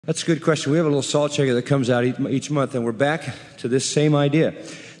That's a good question. We have a little salt shaker that comes out each month, and we're back to this same idea.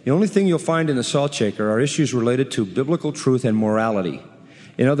 The only thing you'll find in the salt shaker are issues related to biblical truth and morality.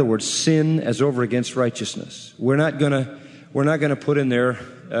 In other words, sin as over against righteousness. We're not going to put in there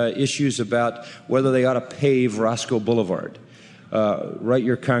issues about whether they ought to pave Roscoe Boulevard, write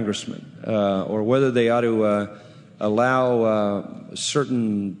your congressman, or whether they ought to allow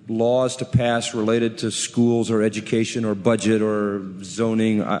certain laws to pass related to schools or education or budget or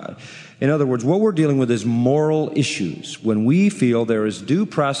zoning. In other words, what we're dealing with is moral issues when we feel there is due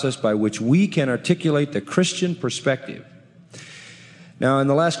process by which we can articulate the Christian perspective. Now, in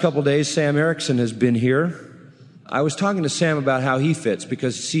the last couple of days, Sam Erickson has been here. I was talking to Sam about how he fits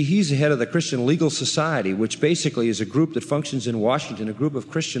because, see, he's the head of the Christian Legal Society, which basically is a group that functions in Washington, a group of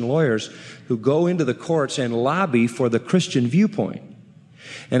Christian lawyers who go into the courts and lobby for the Christian viewpoint.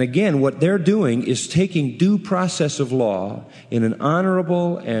 And again, what they're doing is taking due process of law in an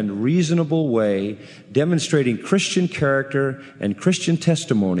honorable and reasonable way, demonstrating Christian character and Christian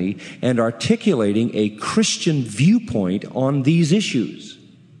testimony, and articulating a Christian viewpoint on these issues.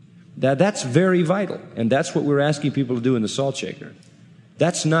 That's very vital, and that's what we're asking people to do in the salt shaker.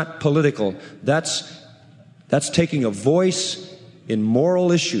 That's not political. That's taking a voice in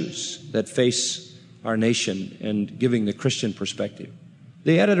moral issues that face our nation and giving the Christian perspective.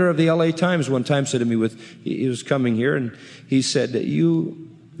 The editor of the LA Times one time said to me, he was coming here, and he said,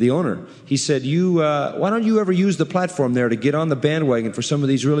 the owner, he said, why don't you ever use the platform there to get on the bandwagon for some of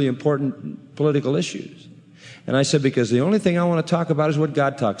these really important political issues? And I said, because the only thing I want to talk about is what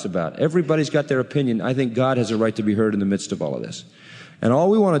God talks about. Everybody's got their opinion. I think God has a right to be heard in the midst of all of this. And all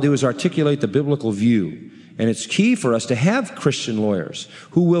we want to do is articulate the biblical view. And it's key for us to have Christian lawyers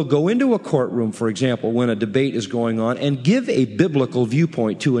who will go into a courtroom, for example, when a debate is going on, and give a biblical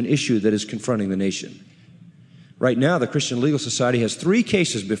viewpoint to an issue that is confronting the nation. Right now, the Christian Legal Society has 3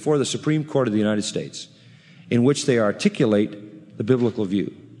 cases before the Supreme Court of the United States in which they articulate the biblical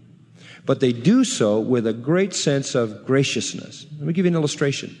view. But they do so with a great sense of graciousness. Let me give you an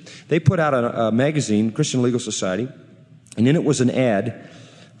illustration. They put out a magazine, Christian Legal Society, and in it was an ad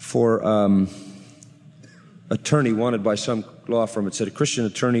for attorney wanted by some law firm. It said a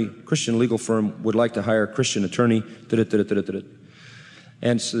Christian legal firm would like to hire a Christian attorney.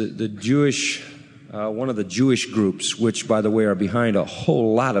 And so the Jewish, one of the Jewish groups, which, by the way, are behind a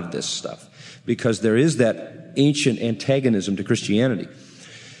whole lot of this stuff, because there is that ancient antagonism to Christianity.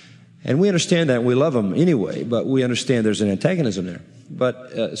 And we understand that, and we love them anyway, but we understand there's an antagonism there.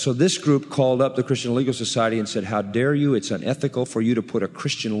 But so this group called up the Christian Legal Society and said, how dare you? It's unethical for you to put a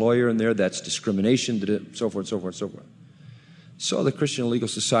Christian lawyer in there. That's discrimination, so forth, so forth, so forth. So the Christian Legal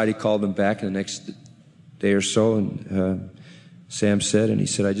Society called them back in the next day or so, and Sam said, and he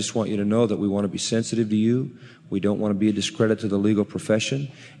said, I just want you to know that we want to be sensitive to you. We don't want to be a discredit to the legal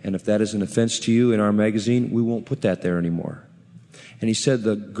profession. And if that is an offense to you in our magazine, we won't put that there anymore. And he said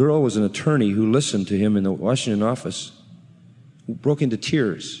the girl was an attorney who listened to him in the Washington office, who broke into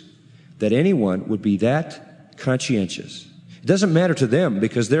tears that anyone would be that conscientious. It doesn't matter to them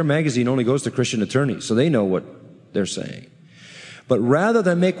because their magazine only goes to Christian attorneys, so they know what they're saying. But rather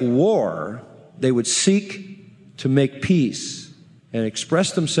than make war, they would seek to make peace and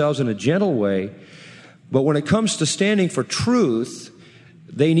express themselves in a gentle way. But when it comes to standing for truth,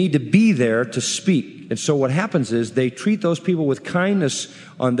 they need to be there to speak. And so what happens is they treat those people with kindness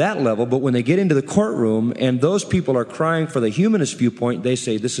on that level, but when they get into the courtroom and those people are crying for the humanist viewpoint, they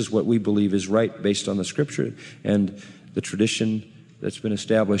say this is what we believe is right based on the Scripture and the tradition that's been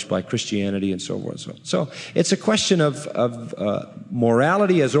established by Christianity and so forth. So it's a question of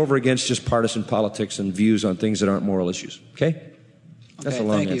morality as over against just partisan politics and views on things that aren't moral issues. Okay? That's a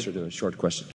long answer to a short question.